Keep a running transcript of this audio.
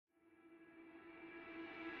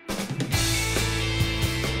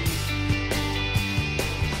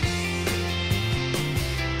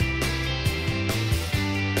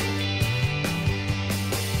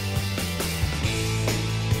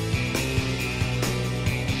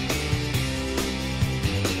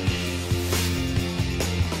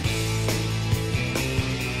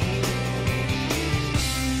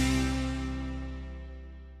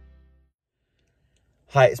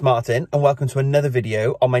Hi, it's Martin and welcome to another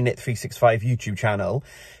video on my Knit365 YouTube channel.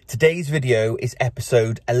 Today's video is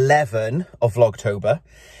episode 11 of Vlogtober.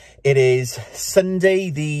 It is Sunday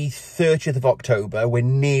the 30th of October. We're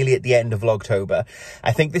nearly at the end of Vlogtober.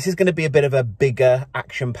 I think this is going to be a bit of a bigger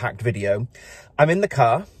action-packed video. I'm in the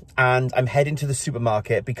car and I'm heading to the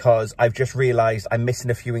supermarket because I've just realised I'm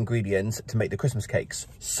missing a few ingredients to make the Christmas cakes.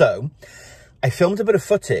 So I filmed a bit of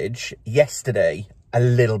footage yesterday, a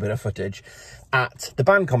little bit of footage, at the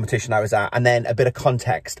band competition I was at, and then a bit of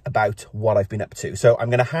context about what I've been up to. So I'm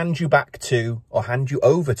going to hand you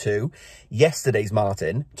over to yesterday's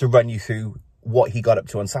Martin to run you through what he got up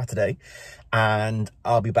to on Saturday, and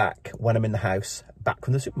I'll be back when I'm in the house, back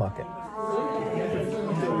from the supermarket.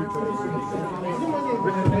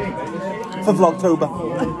 For Vlogtober.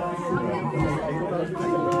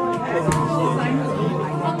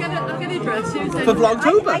 I'll get a dress. For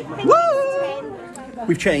Vlogtober. Woo!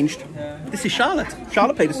 We've changed. This is Charlotte.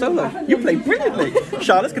 Charlotte played a solo. You played brilliantly.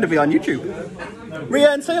 Charlotte's going to be on YouTube.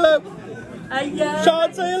 Rian, say hello.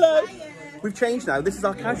 Charlotte, say hello. We've changed now. This is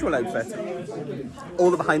our casual outfit. All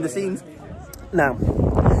the behind the scenes. Now,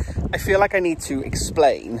 I feel like I need to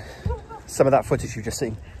explain some of that footage you've just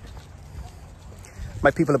seen. My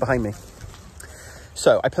people are behind me.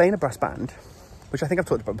 So, I play in a brass band, which I think I've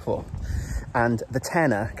talked about before. And the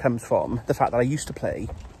tenor comes from the fact that I used to play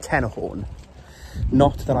tenor horn.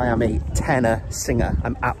 Not that I am a tenor singer.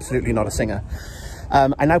 I'm absolutely not a singer.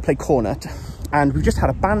 I now play cornet, and we've just had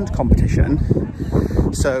a band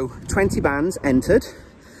competition. So 20 bands entered,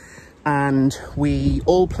 and we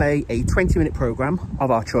all play a 20-minute program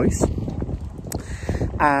of our choice.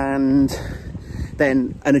 And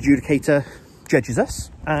then an adjudicator judges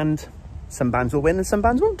us, and some bands will win and some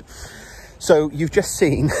bands won't. So you've just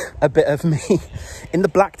seen a bit of me in the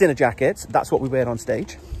black dinner jacket. That's what we wear on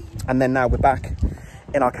stage. And then now we're back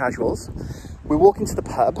in our casuals. We're walking to the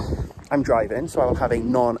pub. I'm driving, so I will have a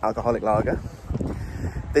non-alcoholic lager.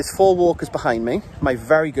 There's 4 walkers behind me, my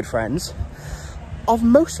very good friends, of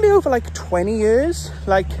mostly over like 20 years.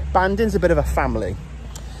 Like, banding's a bit of a family.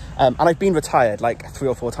 And I've been retired like 3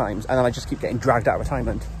 or 4 times, and then I just keep getting dragged out of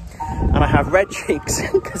retirement. And I have red cheeks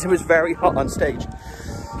because it was very hot on stage.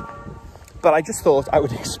 But I just thought I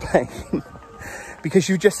would explain, because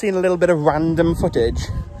you've just seen a little bit of random footage.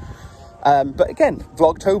 But again,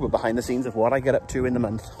 Vlogtober, behind the scenes of what I get up to in the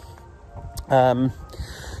month.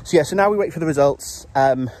 So now we wait for the results.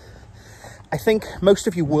 I think most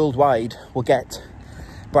of you worldwide will get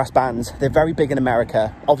brass bands. They're very big in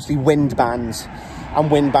America. Obviously, wind bands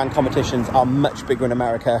and wind band competitions are much bigger in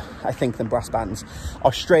America, I think, than brass bands.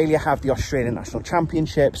 Australia have the Australian National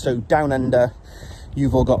Championship. So down under,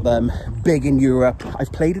 you've all got them. Big in Europe.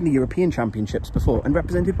 I've played in the European Championships before and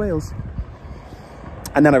represented Wales.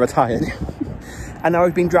 And then I retired. And now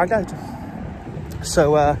I've been dragged out.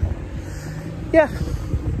 So, yeah.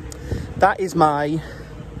 That is my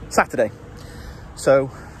Saturday.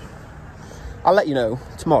 So, I'll let you know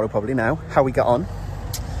tomorrow probably now how we get on.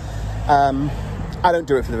 I don't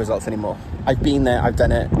do it for the results anymore. I've been there, I've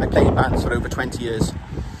done it. I played in bands for over 20 years.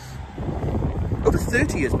 Over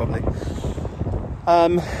 30 years probably.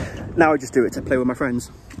 Now I just do it to play with my friends,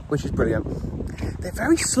 which is brilliant. They're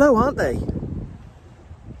very slow, aren't they?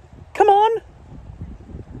 Come on.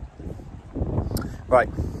 Right.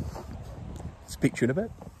 Speak to you in a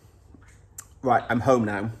bit. Right, I'm home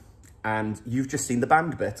now, and you've just seen the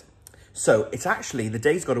band bit. So it's actually, the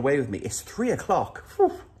day's got away with me. It's 3 o'clock.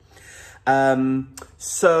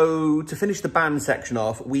 So to finish the band section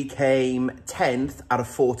off, we came 10th out of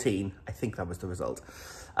 14. I think that was the result.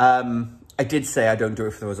 I did say I don't do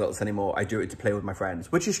it for the results anymore. I do it to play with my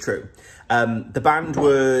friends, which is true. The band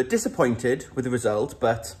were disappointed with the result,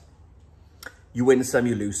 but you win some,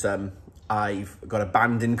 you lose some. I've got a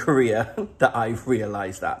banding career that I've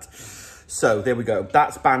realised that. So there we go.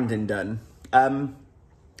 That's banding done. I'm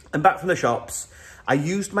back from the shops. I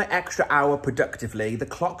used my extra hour productively. The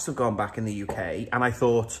clocks have gone back in the UK, and I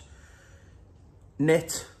thought,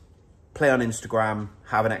 knit, play on Instagram,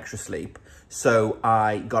 have an extra sleep. So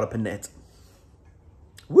I got up and knit.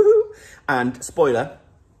 Woohoo! And spoiler,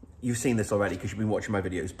 you've seen this already because you've been watching my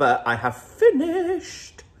videos, but I have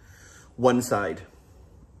finished one side.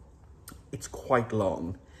 It's quite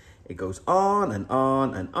long. It goes on and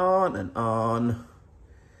on and on and on.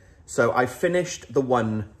 So I finished the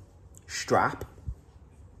one strap,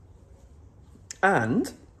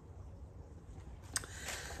 and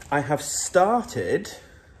I have started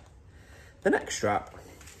the next strap.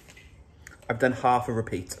 I've done half a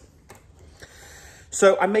repeat.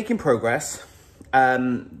 So I'm making progress.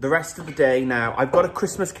 The rest of the day now, I've got a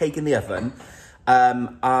Christmas cake in the oven.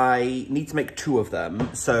 I need to make 2 of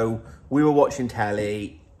them. So we were watching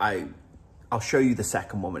telly. I'll show you the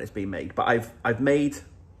second one when it's being made. But I've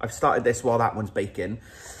started this while that one's baking.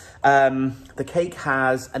 The cake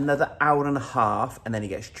has another hour and a half and then it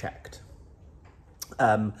gets checked.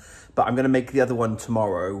 But I'm going to make the other one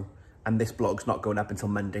tomorrow, and this vlog's not going up until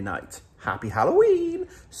Monday night. Happy Halloween!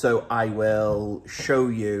 So I will show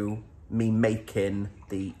you me making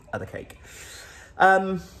the other cake.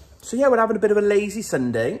 So yeah, we're having a bit of a lazy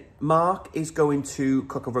Sunday. Mark is going to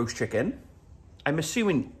cook a roast chicken. I'm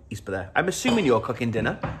assuming he's there. I'm assuming you're cooking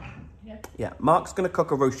dinner. Yeah, Mark's going to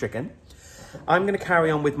cook a roast chicken. I'm going to carry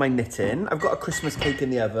on with my knitting. I've got a Christmas cake in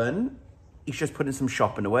the oven. He's just putting some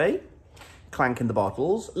shopping away. Clanking the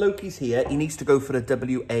bottles. Loki's here. He needs to go for a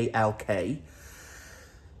WALK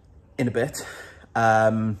in a bit.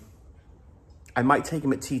 I might take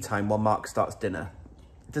him at tea time while Mark starts dinner.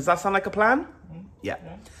 Does that sound like a plan? Yeah.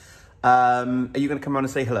 Are you going to come around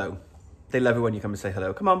and say hello? They love it when you come and say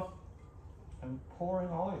hello. Come on. I'm pouring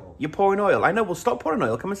oil. You're pouring oil. I know. Well, stop pouring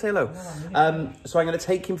oil. Come and say hello. So I'm going to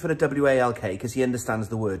take him for the WALK because he understands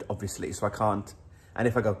the word, obviously. So I can't. And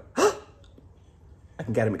if I go... I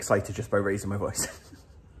can get him excited just by raising my voice.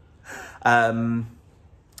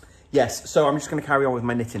 Yes, so I'm just going to carry on with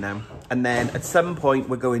my knitting now. And then at some point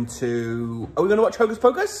we're going to... Are we going to watch Hocus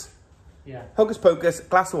Pocus? Yeah. Hocus Pocus,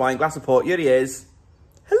 glass of wine, glass of port. Here he is.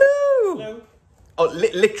 Hello! Hello. Oh,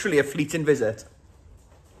 literally a fleeting visit.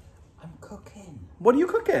 I'm cooking. What are you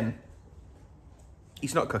cooking?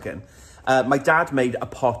 He's not cooking. My dad made a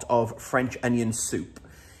pot of French onion soup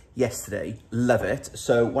yesterday. Love it.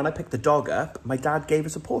 So when I picked the dog up, my dad gave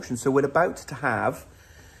us a portion. So we're about to have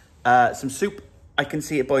some soup. I can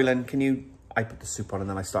see it boiling. Can you... I put the soup on and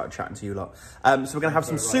then I started chatting to you a lot. So we're going to have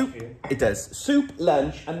some soup. It does. Soup,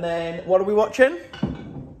 lunch, and then what are we watching?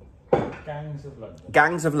 Gangs of London.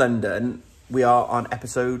 Gangs of London. We are on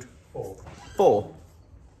episode 4.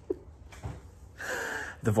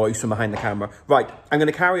 The voice from behind the camera. Right, I'm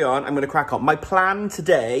going to carry on. I'm going to crack on. My plan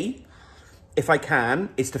today, if I can,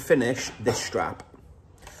 is to finish this strap.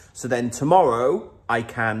 So then tomorrow I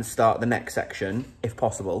can start the next section, if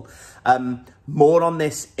possible. More on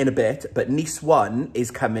this in a bit, but niece 1 is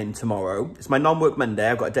coming tomorrow. It's my non-work Monday.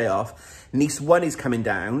 I've got a day off. Niece 1 is coming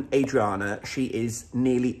down. Adriana, she is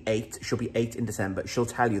nearly 8. She'll be 8 in December. She'll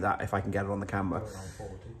tell you that if I can get her on the camera. Going on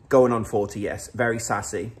 40. Going on 40, yes. Very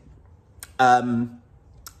sassy.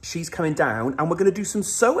 She's coming down and we're going to do some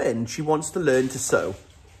sewing. She wants to learn to sew.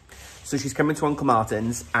 So she's coming to Uncle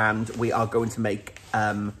Martin's and we are going to make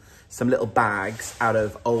some little bags out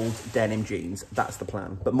of old denim jeans. That's the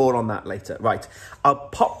plan, but more on that later. Right, I'll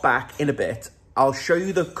pop back in a bit. I'll show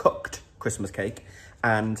you the cooked Christmas cake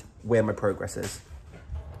and where my progress is.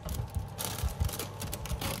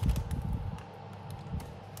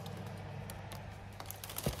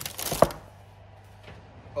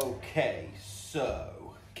 Okay,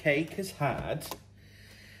 so cake has had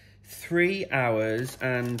 3 hours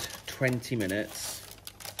and 20 minutes.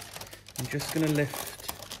 I'm just gonna lift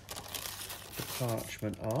the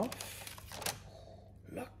parchment off.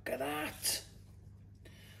 Look at that.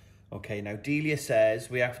 Okay, now Delia says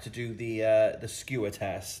we have to do the skewer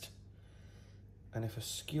test. And if a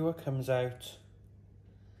skewer comes out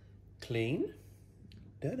clean,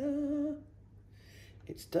 ta-da,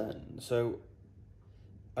 it's done. So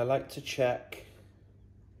I like to check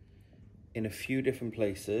in a few different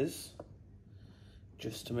places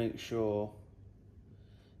just to make sure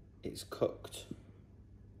it's cooked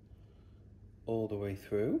all the way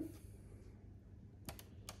through,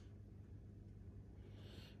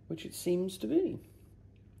 which it seems to be.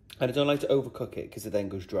 And I don't like to overcook it because it then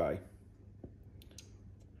goes dry.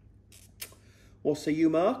 What say you,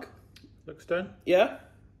 Mark? Looks done. Yeah?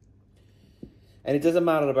 And it doesn't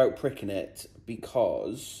matter about pricking it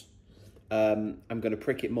because I'm going to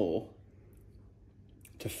prick it more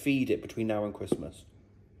to feed it between now and Christmas.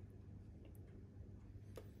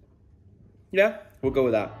 Yeah, we'll go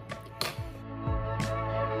with that.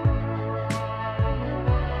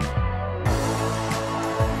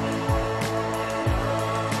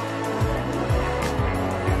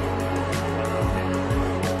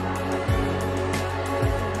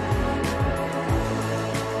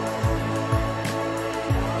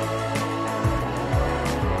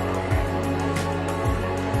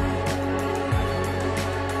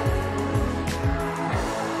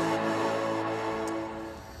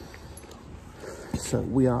 So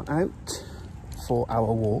we are out for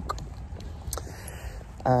our walk.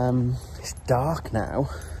 It's dark now.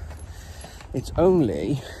 It's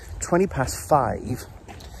only 20 past 5.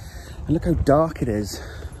 And look how dark it is.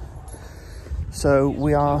 So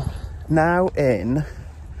we are now in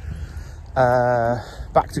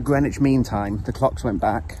back to Greenwich Mean Time. The clocks went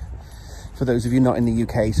back, for those of you not in the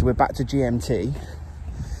UK, so we're back to GMT.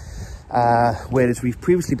 Whereas we've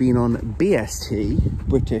previously been on BST,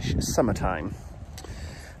 British Summertime.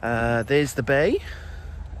 There's the bay,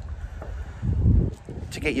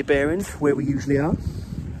 to get your bearings where we usually are.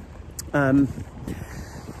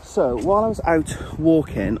 So while I was out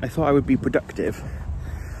walking, I thought I would be productive.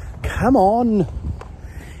 Come on!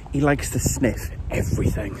 He likes to sniff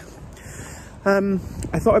everything.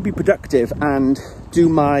 I thought I'd be productive and do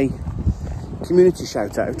my community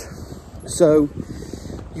shout out. So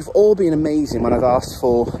you've all been amazing when I've asked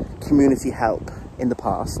for community help in the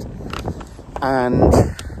past. And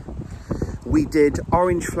we did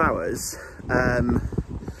orange flowers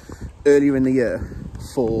earlier in the year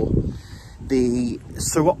for the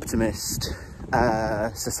Seroptimist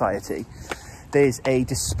Society. There's a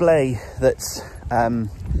display that's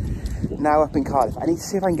now up in Cardiff. I need to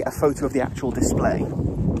see if I can get a photo of the actual display.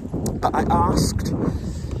 But I asked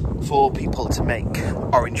for people to make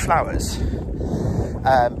orange flowers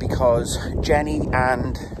because Jenny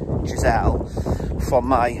and Giselle from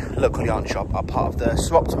my local yarn shop are part of the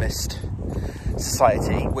Seroptimist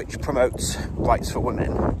Society, which promotes rights for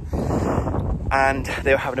women. And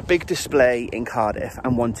they were having a big display in Cardiff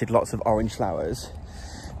and wanted lots of orange flowers.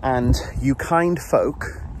 And you kind folk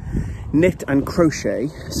knit and crochet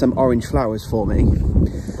some orange flowers for me,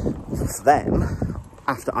 for them,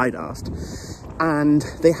 after I'd asked. And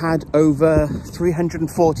they had over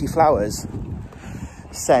 340 flowers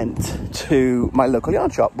sent to my local yarn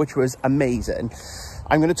shop, which was amazing.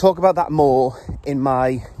 I'm going to talk about that more in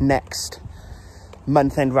my next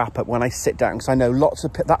month-end wrap-up when I sit down, because I know lots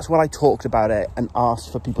of that's when I talked about it and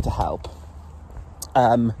asked for people to help.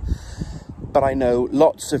 But I know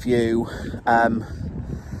lots of you,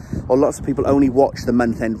 or lots of people only watch the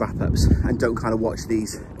month-end wrap-ups and don't kind of watch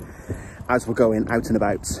these as we're going out and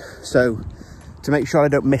about. So to make sure I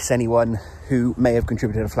don't miss anyone who may have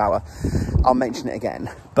contributed a flower, I'll mention it again.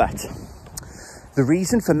 But the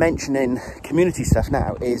reason for mentioning community stuff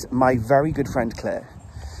now is my very good friend Claire,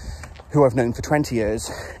 who I've known for 20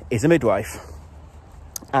 years, is a midwife.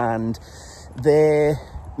 And their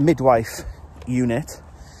midwife unit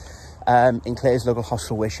in Claire's local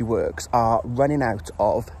hospital where she works are running out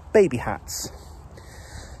of baby hats.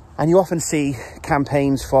 And you often see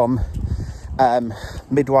campaigns from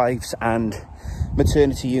midwives and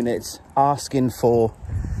maternity units asking for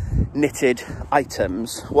knitted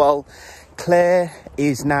items. Well, Claire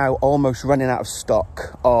is now almost running out of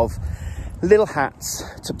stock of little hats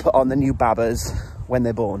to put on the new babbas when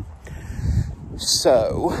they're born.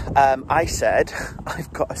 So I said,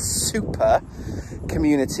 I've got a super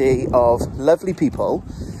community of lovely people,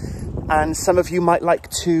 and some of you might like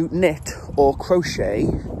to knit or crochet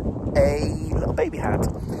a little baby hat.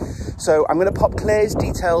 So I'm going to pop Claire's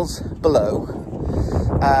details below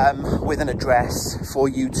with an address for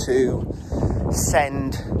you to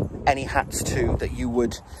send any hats to that you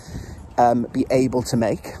would be able to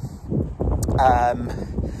make.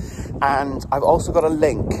 And I've also got a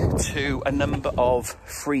link to a number of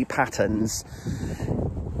free patterns.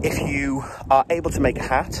 If you are able to make a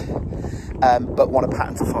hat, but want a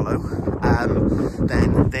pattern to follow,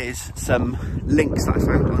 then there's some links that I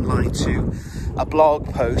found online to a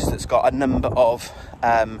blog post that's got a number of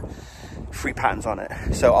free patterns on it.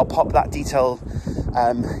 So I'll pop that detail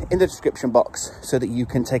in the description box so that you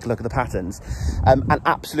can take a look at the patterns. And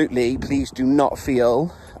absolutely, please do not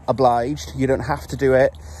feel obliged. You don't have to do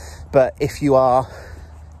it. But if you are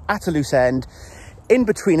at a loose end, in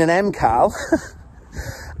between an MKAL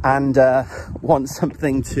and want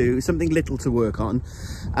something little to work on,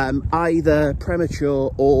 either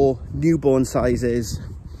premature or newborn sizes,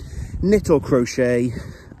 knit or crochet,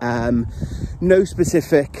 no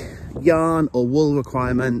specific yarn or wool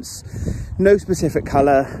requirements, no specific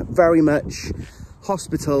colour, very much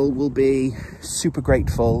hospital will be super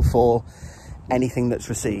grateful for anything that's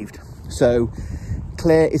received. So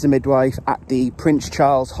Claire is a midwife at the Prince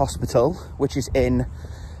Charles Hospital, which is in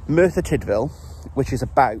Merthyr Tydfil, which is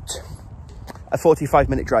about a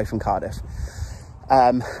 45-minute drive from Cardiff.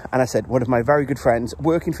 And I said, one of my very good friends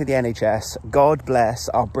working for the NHS, God bless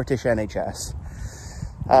our British NHS.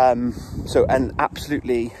 So an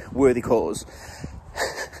absolutely worthy cause.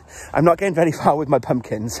 I'm not getting very far with my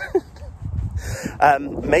pumpkins.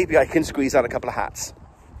 Maybe I can squeeze out a couple of hats.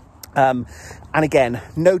 And again,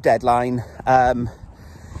 no deadline,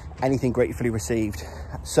 anything gratefully received.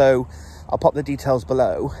 So I'll pop the details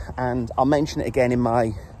below and I'll mention it again in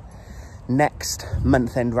my next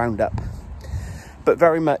month-end roundup. But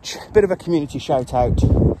very much a bit of a community shout out.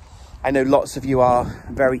 I know lots of you are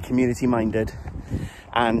very community minded,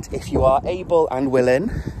 And if you are able and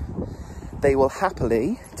willing, they will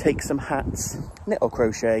happily take some hats, knit or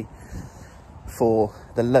crochet, for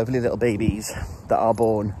the lovely little babies that are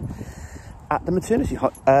born at the maternity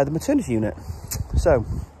unit. So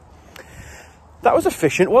that was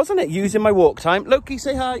efficient, wasn't it? Using my walk time. Loki,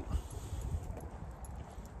 say hi.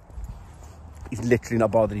 He's literally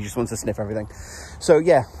not bothered. He just wants to sniff everything. So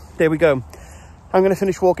yeah, there we go. I'm going to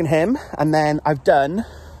finish walking him, and then I've done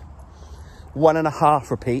 1.5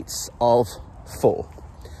 repeats of 4.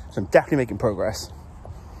 So I'm definitely making progress.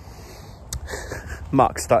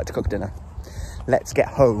 Mark's started to cook dinner. Let's get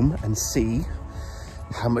home and see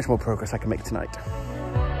how much more progress I can make tonight.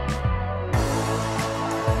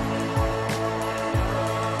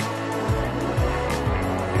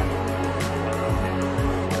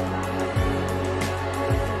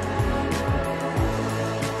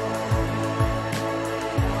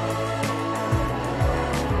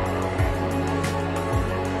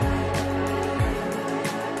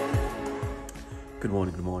 Good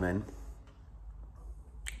morning, good morning.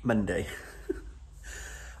 Monday.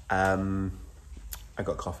 I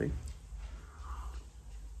got coffee.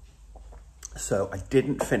 So I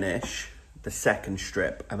didn't finish the second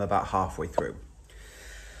strip. I'm about halfway through.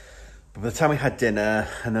 But by the time we had dinner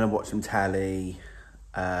and then I watched some telly,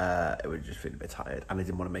 it was just feeling a bit tired, and I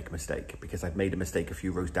didn't want to make a mistake because I'd made a mistake a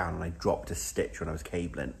few rows down and I dropped a stitch when I was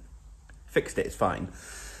cabling. Fixed it, it's fine.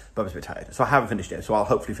 But I was a bit tired. So I haven't finished it, so I'll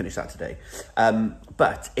hopefully finish that today.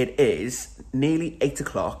 But it is nearly 8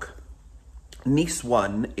 o'clock. Niece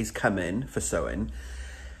 1 is coming for sewing.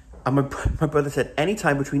 And my brother said,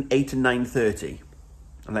 anytime between 8 and 9:30.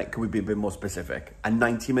 I'm like, can we be a bit more specific? A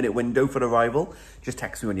 90-minute window for arrival? Just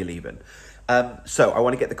text me when you're leaving. So I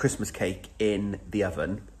want to get the Christmas cake in the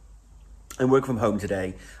oven. I'm working from home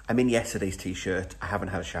today. I'm in yesterday's t-shirt. I haven't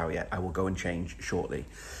had a shower yet. I will go and change shortly.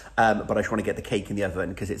 But I just want to get the cake in the oven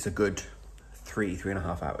because it's a good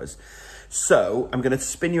 3.5 hours. So I'm going to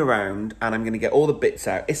spin you around and I'm going to get all the bits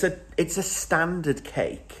out. It's a standard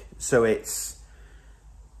cake. So it's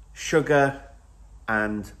sugar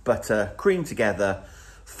and butter creamed together,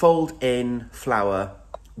 fold in flour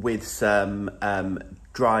with some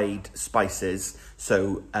dried spices.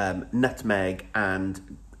 So nutmeg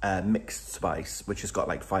and mixed spice, which has got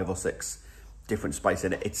like 5 or 6 different spice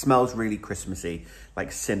in it. It smells really Christmassy,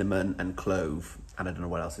 like cinnamon and clove, and I don't know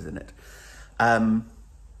what else is in it.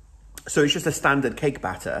 So it's just a standard cake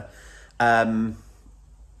batter.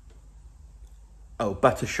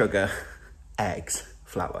 Butter, sugar, eggs,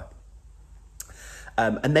 flour.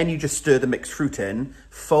 And then you just stir the mixed fruit in,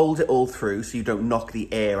 fold it all through so you don't knock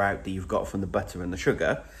the air out that you've got from the butter and the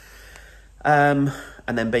sugar, and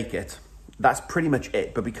then bake it. That's pretty much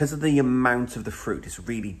it. But because of the amount of the fruit, it's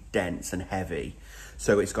really dense and heavy.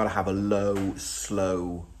 So it's got to have a low,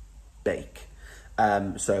 slow bake.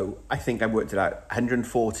 So I think I worked it out,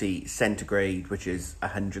 140 centigrade, which is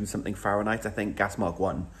 100 something Fahrenheit, I think, gas mark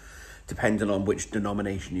 1, depending on which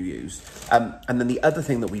denomination you use. And then the other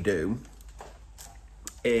thing that we do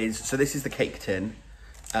is, so this is the cake tin,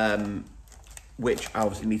 which I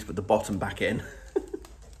obviously need to put the bottom back in.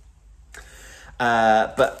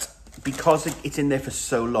 But because it's in there for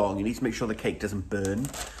so long, you need to make sure the cake doesn't burn.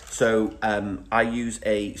 So I use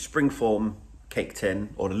a springform cake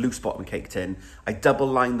tin, or a loose bottom cake tin. I double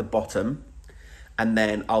line the bottom, and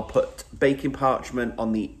then I'll put baking parchment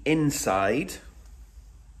on the inside.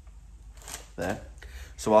 There.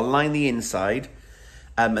 So I'll line the inside,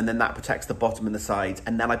 and then that protects the bottom and the sides.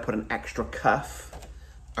 And then I put an extra cuff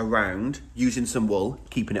around, using some wool,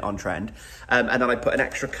 keeping it on trend. And then I put an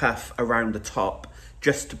extra cuff around the top,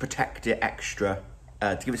 just to protect it extra,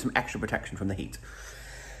 to give it some extra protection from the heat.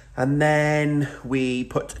 And then we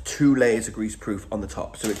put 2 layers of greaseproof on the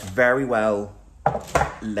top, so it's very well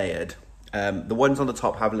layered. The ones on the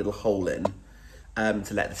top have a little hole in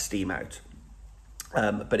to let the steam out,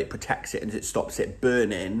 but it protects it and it stops it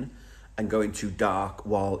burning and going too dark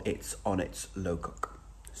while it's on its low cook.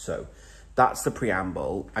 So that's the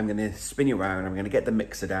preamble. I'm going to spin you around. I'm going to get the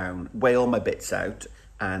mixer down, weigh all my bits out,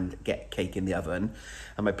 and get cake in the oven.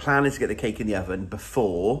 And my plan is to get the cake in the oven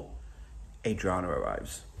before Adriana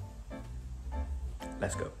arrives.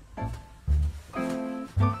 Let's go.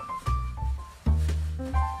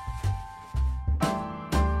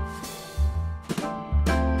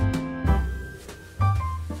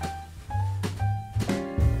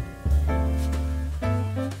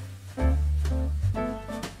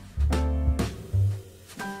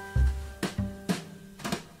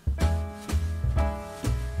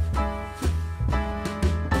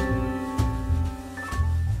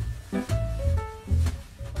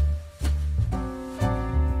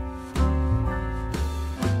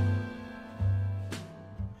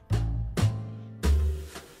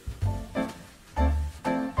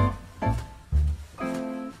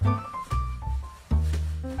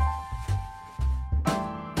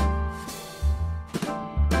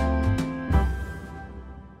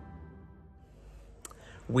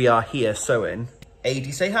 We are here sewing.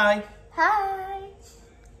 Adie, say hi. Hi.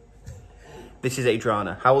 This is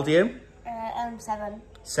Adriana. How old are you? I'm 7.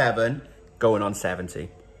 7, going on 70.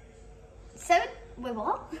 7? Wait,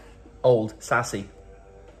 what? Old, sassy.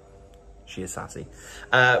 She is sassy.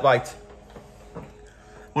 Right.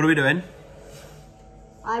 What are we doing?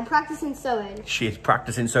 I'm practicing sewing. She is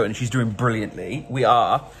practicing sewing and she's doing brilliantly. We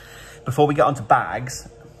are, before we get onto bags,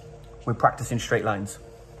 we're practicing straight lines.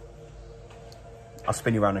 I'll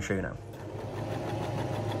spin you around and show you now.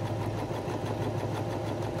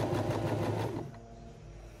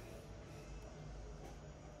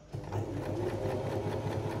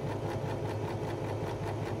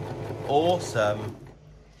 Awesome.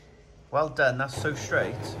 Well done, that's so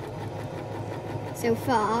straight. So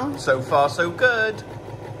far? So far, so good.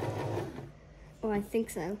 Oh, I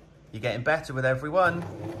think so. You're getting better with every one.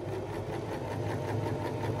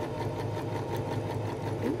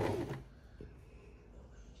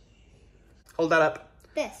 Hold that up.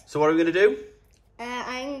 This. So what are we going to do?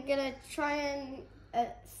 I'm going to try and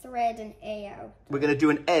thread an A out. We're going to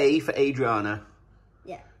do an A for Adriana.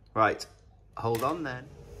 Yeah. Right. Hold on then.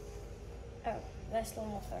 Oh, there's still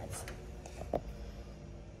more threads.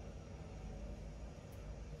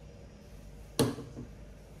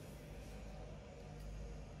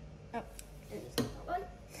 Oh, there's that one.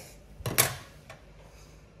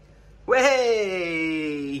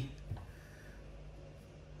 Way!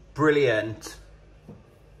 Brilliant.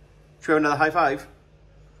 Should we have another high five?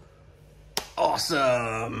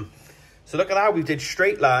 Awesome. So look at that. We did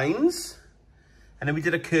straight lines. And then we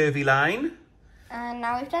did a curvy line. And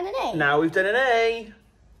now we've done an A. Now we've done an A.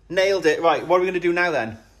 Nailed it. Right, what are we going to do now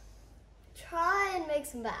then? Try and make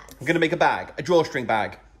some bags. We're going to make a bag. A drawstring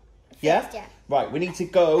bag. Yeah? Yeah. Right, we need to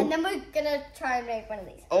go... And then we're going to try and make one of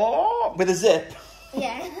these. Oh, with a zip.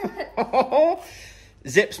 Yeah.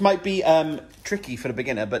 Zips might be tricky for the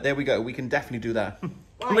beginner, but there we go. We can definitely do that.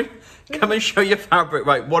 Come and show your fabric.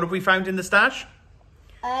 Right, what have we found in the stash?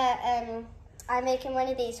 I'm making one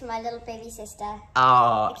of these for my little baby sister.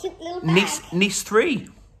 Ah, a cute little bag. niece 3.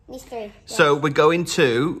 Niece 3. Yeah. So we're going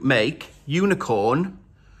to make unicorn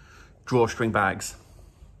drawstring bags.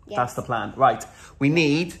 Yes. That's the plan. Right, we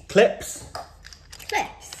need clips.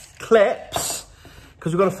 Clips. Clips,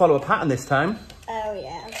 because we've got to follow a pattern this time. Oh,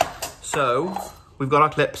 yeah. So we've got our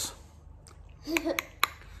clips. We're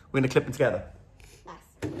going to clip them together. Nice.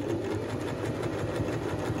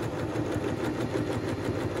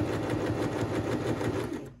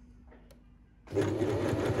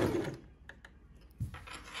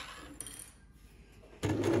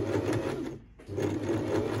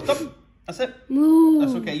 Stop. That's it. Ooh.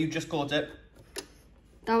 That's okay. You just caught it.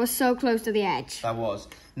 That was so close to the edge. That was.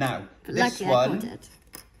 Now, But this luckily I one. caught it.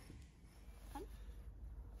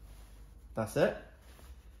 That's it.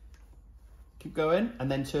 Keep going, and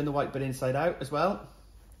then turn the white bit inside out as well.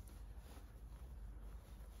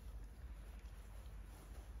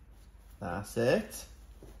 That's it.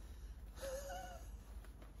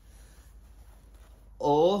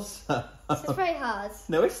 Awesome. This is very hard.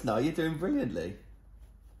 No, it's not. You're doing brilliantly.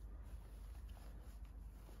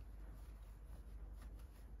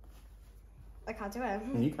 I can't do it.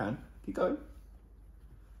 Yeah, you can. Keep going.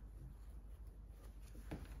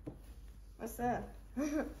 What's that?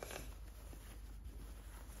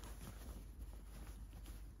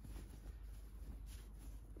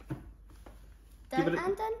 Give it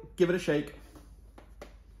give it a shake.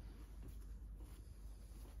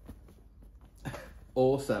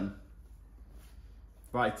 Awesome.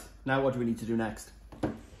 Right, now what do we need to do next?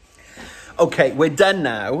 Okay, we're done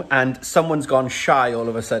now, and someone's gone shy all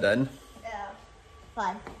of a sudden. Yeah.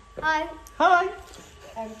 Fine. Hi. Hi.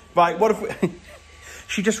 Right, what if we...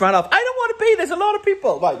 She just ran off. I don't want to be, there's a lot of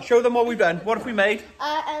people. Right, show them what we've done. What have we made?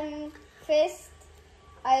 First,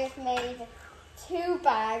 I've made 2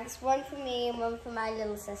 bags, one for me and one for my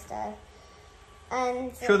little sister.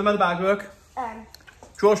 And Show them how the bag work.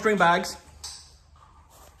 Drawstring bags.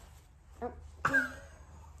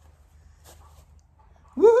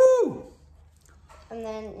 Woohoo! And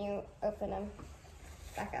then you open them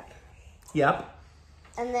back up. Yep.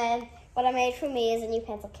 And then what I made for me is a new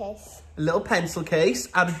pencil case. A little pencil case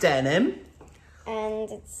out of denim.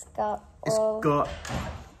 And it's got It's got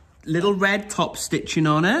little red top stitching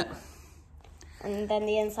on it. And then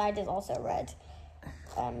the inside is also red.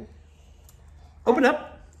 Open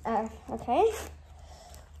up. Okay.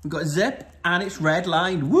 We've got a zip and it's red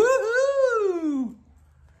lined. Woohoo!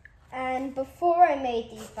 And before I made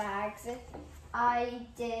these bags,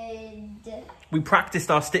 We practiced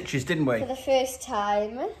our stitches, didn't we? for the first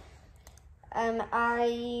time,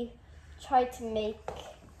 I tried to make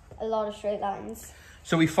a lot of straight lines.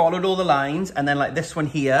 So we followed all the lines, and then like this one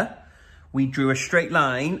here, we drew a straight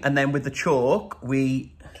line, and then with the chalk,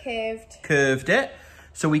 we curved it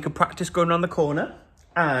so we could practice going around the corner.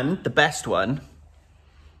 And the best one,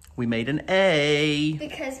 we made an A.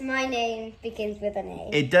 Because my name begins with an A.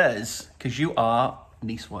 It does, because you are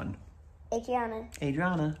niece one. Adriana.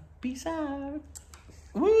 Adriana, peace out.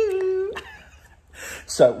 Woo!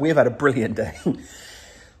 So we have had a brilliant day.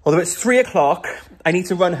 Although it's 3 o'clock, I need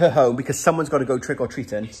to run her home because someone's got to go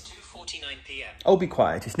trick-or-treating. It's 2:49 p.m. Oh, be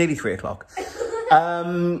quiet. It's nearly 3 o'clock.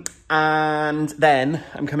 And then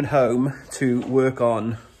I'm coming home to work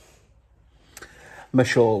on my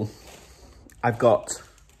shawl. I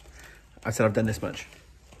said I've done this much.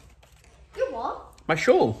 Your what? My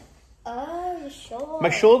shawl. Oh, your shawl. My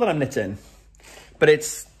shawl that I'm knitting. But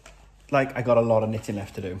it's like I got a lot of knitting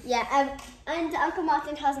left to do. Yeah, and Uncle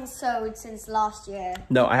Martin hasn't sewed since last year.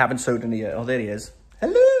 No, I haven't sewed in a year. Oh, there he is.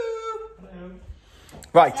 Hello. Hello.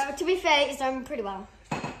 Right. So, to be fair, he's done pretty well.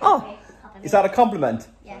 Oh, is that a compliment?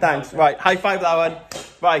 Yeah. Thanks. Right, high five that one.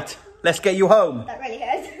 Right, let's get you home. That really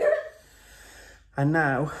hurts. And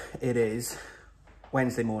now it is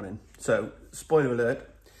Wednesday morning. So, spoiler alert,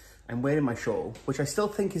 I'm wearing my shawl, which I still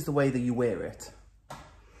think is the way that you wear it.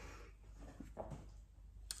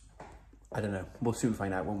 I don't know. We'll soon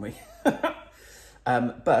find out, won't we?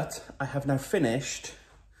 But I have now finished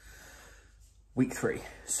week 3.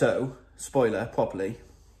 So, spoiler properly,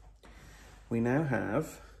 we now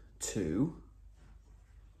have 2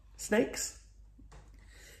 snakes.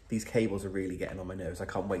 These cables are really getting on my nerves. I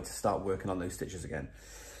can't wait to start working on those stitches again.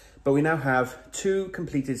 But we now have 2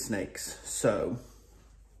 completed snakes. So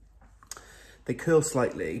they curl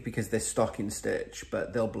slightly because they're stocking stitch,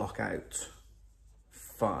 but they'll block out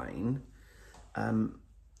fine.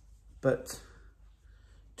 But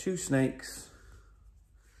 2 snakes,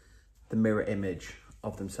 the mirror image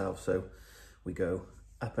of themselves. So we go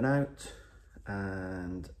up and out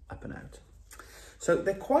and up and out. So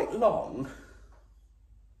they're quite long.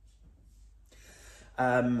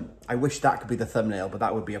 I wish that could be the thumbnail, but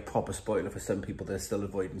that would be a proper spoiler for some people that are still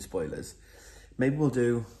avoiding spoilers. Maybe we'll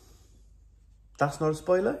do, that's not a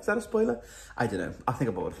spoiler? Is that a spoiler? I don't know. I think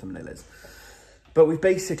about what a thumbnail is. But we've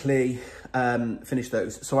basically finished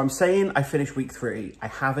those. So I'm saying I finished week 3. I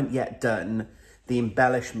haven't yet done the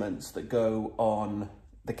embellishments that go on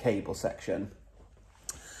the cable section.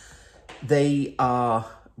 They are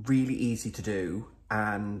really easy to do,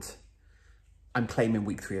 and I'm claiming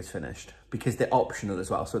week 3 is finished because they're optional as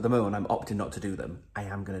well. So at the moment I'm opting not to do them. I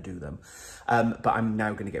am going to do them. But I'm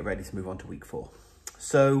now going to get ready to move on to week 4.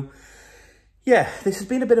 So yeah, this has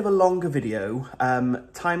been a bit of a longer video.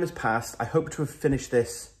 Time has passed. I hope to have finished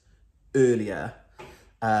this earlier.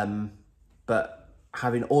 But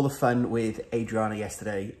having all the fun with Adriana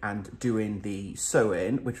yesterday and doing the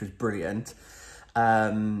sewing, which was brilliant.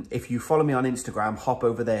 If you follow me on Instagram, hop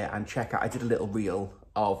over there and check out. I did a little reel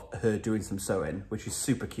of her doing some sewing, which is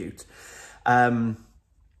super cute. And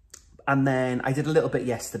then I did a little bit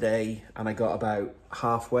yesterday and I got about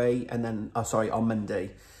halfway, and then, oh sorry, on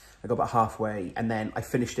Monday, I got about halfway, and then I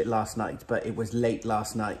finished it last night, but it was late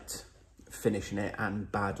last night finishing it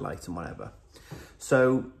and bad light and whatever.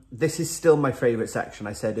 So this is still my favorite section.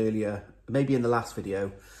 I said earlier, maybe in the last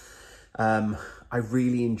video, I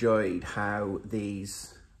really enjoyed how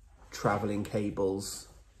these traveling cables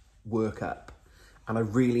work up. And I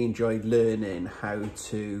really enjoyed learning how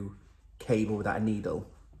to cable without a needle.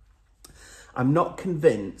 I'm not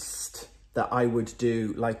convinced that I would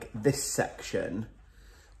do like this section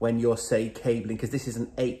when you're, say, cabling, because this is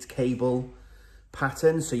an 8 cable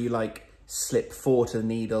pattern. So you like slip 4 to the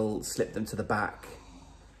needle, slip them to the back,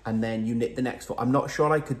 and then you knit the next 4. I'm not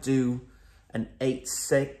sure I could do an 8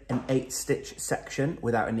 stitch section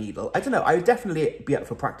without a needle. I don't know, I would definitely be up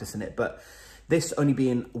for practicing it, but this only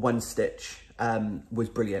being 1 stitch was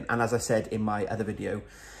brilliant. And as I said in my other video,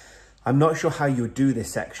 I'm not sure how you would do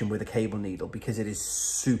this section with a cable needle because it is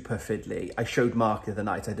super fiddly. I showed Mark the other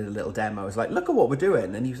night, I did a little demo. I was like, look at what we're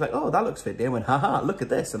doing. And he was like, oh, that looks fiddly. I went, haha, look at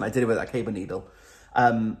this. And I did it with that cable needle.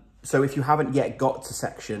 So if you haven't yet got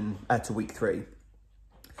to week 3,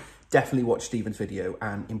 definitely watch Stephen's video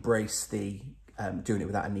and embrace the doing it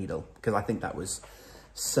without a needle, because I think that was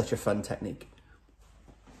such a fun technique.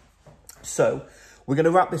 So we're going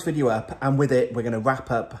to wrap this video up, and with it, we're going to wrap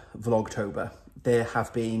up Vlogtober. There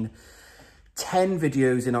have been 10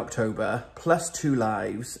 videos in October, plus 2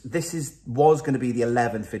 lives. This was going to be the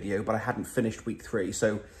 11th video, but I hadn't finished week 3,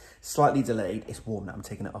 so slightly delayed. It's warm now, I'm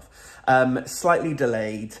taking it off. Slightly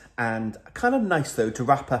delayed, and kind of nice, though, to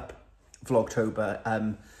wrap up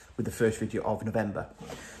Vlogtober with the first video of November.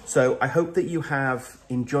 So I hope that you have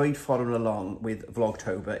enjoyed following along with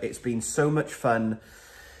Vlogtober. It's been so much fun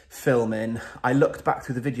filming. I looked back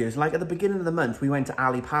through the videos, like at the beginning of the month, we went to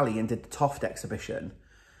Ali Pali and did the Toft exhibition.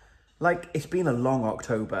 Like, it's been a long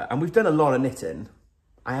October and we've done a lot of knitting.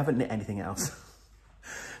 I haven't knit anything else.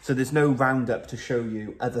 So there's no roundup to show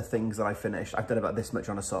you other things that I finished. I've done about this much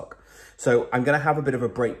on a sock. So I'm going to have a bit of a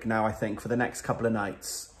break now, I think, for the next couple of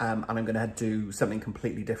nights. And I'm going to do something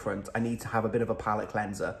completely different. I need to have a bit of a palette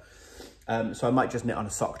cleanser. So I might just knit on a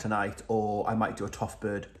sock tonight, or I might do a Toft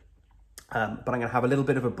bird. But I'm going to have a little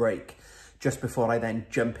bit of a break just before I then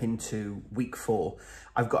jump into week 4.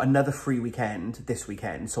 I've got another free weekend this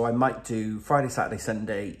weekend. So I might do Friday, Saturday,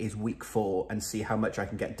 Sunday is week 4 and see how much I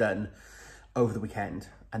can get done over the weekend.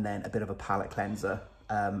 And then a bit of a palette cleanser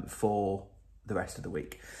for the rest of the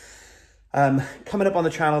week. Coming up on the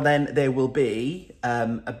channel then, there will be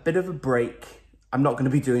a bit of a break. I'm not going to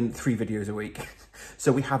be doing 3 videos a week.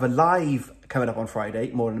 So we have a live coming up on Friday,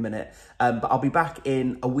 more in a minute. But I'll be back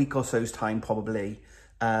in a week or so's time probably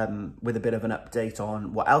with a bit of an update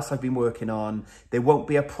on what else I've been working on. There won't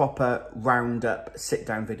be a proper roundup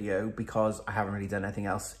sit-down video because I haven't really done anything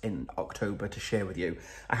else in October to share with you.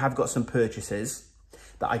 I have got some purchases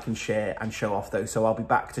that I can share and show off though. So I'll be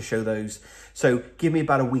back to show those. So give me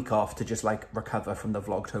about a week off to just like recover from the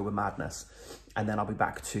Vlogtober madness. And then I'll be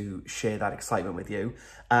back to share that excitement with you.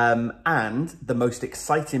 And the most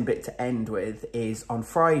exciting bit to end with is on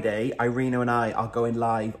Friday, Irina and I are going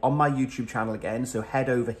live on my YouTube channel again. So head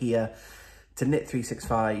over here to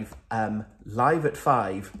Knit365 live at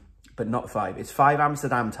 5, but not 5. It's 5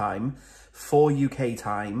 Amsterdam time, 4 UK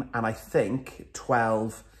time, and I think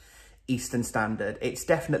 12 Eastern Standard. It's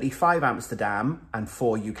definitely 5 Amsterdam and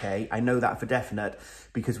 4 UK. I know that for definite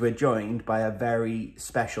because we're joined by a very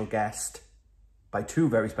special guest, by 2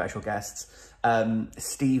 very special guests,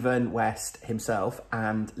 Stephen West himself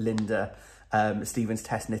and Linda, Stephen's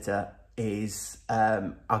test knitter,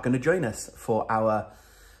 are going to join us for our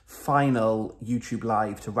final YouTube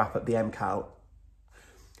live to wrap up the MKAL.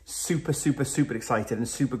 Super, super, super excited and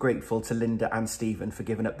super grateful to Linda and Stephen for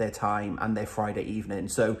giving up their time and their Friday evening.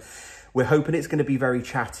 So we're hoping it's going to be very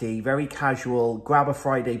chatty, very casual. Grab a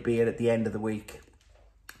Friday beer at the end of the week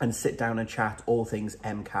and sit down and chat all things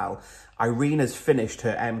MKAL. Irina's finished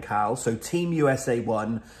her MKAL, so Team USA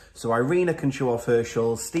won. So Irina can show off her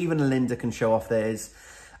shawls, Stephen and Linda can show off theirs.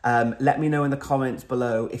 Let me know in the comments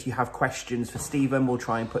below if you have questions for Stephen. We'll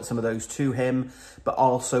try and put some of those to him. But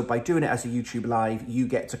also, by doing it as a YouTube live, you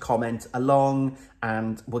get to comment along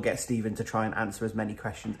and we'll get Stephen to try and answer as many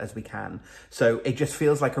questions as we can. So it just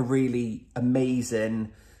feels like a really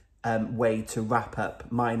amazing way to wrap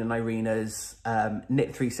up mine and Irina's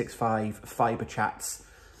Knit365 Fibre Chats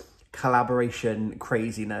collaboration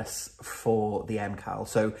craziness for the MKAL.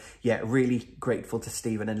 So yeah, really grateful to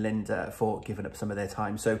Stephen and Linda for giving up some of their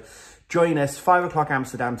time. So join us 5 o'clock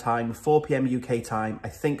Amsterdam time, 4 p.m. UK time, I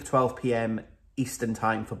think 12 p.m. Eastern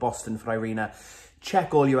time for Boston for Irina.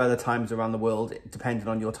 Check all your other times around the world, depending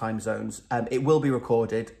on your time zones. It will be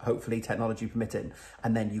recorded, hopefully technology permitting,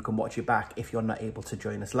 and then you can watch it back if you're not able to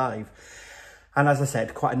join us live. And as I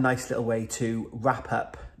said, quite a nice little way to wrap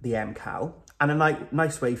up the MKAL. And a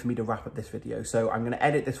nice way for me to wrap up this video. So I'm going to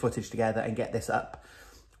edit this footage together and get this up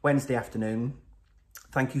Wednesday afternoon.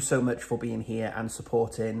 Thank you so much for being here and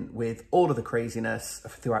supporting with all of the craziness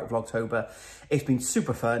throughout Vlogtober. It's been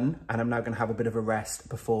super fun and I'm now going to have a bit of a rest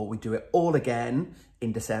before we do it all again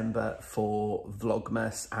in December for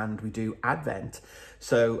Vlogmas and we do Advent.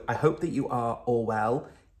 So I hope that you are all well.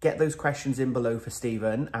 Get those questions in below for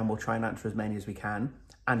Stephen and we'll try and answer as many as we can.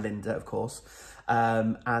 And Linda, of course.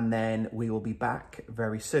 And then we will be back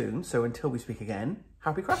very soon. So until we speak again,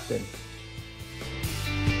 happy crafting.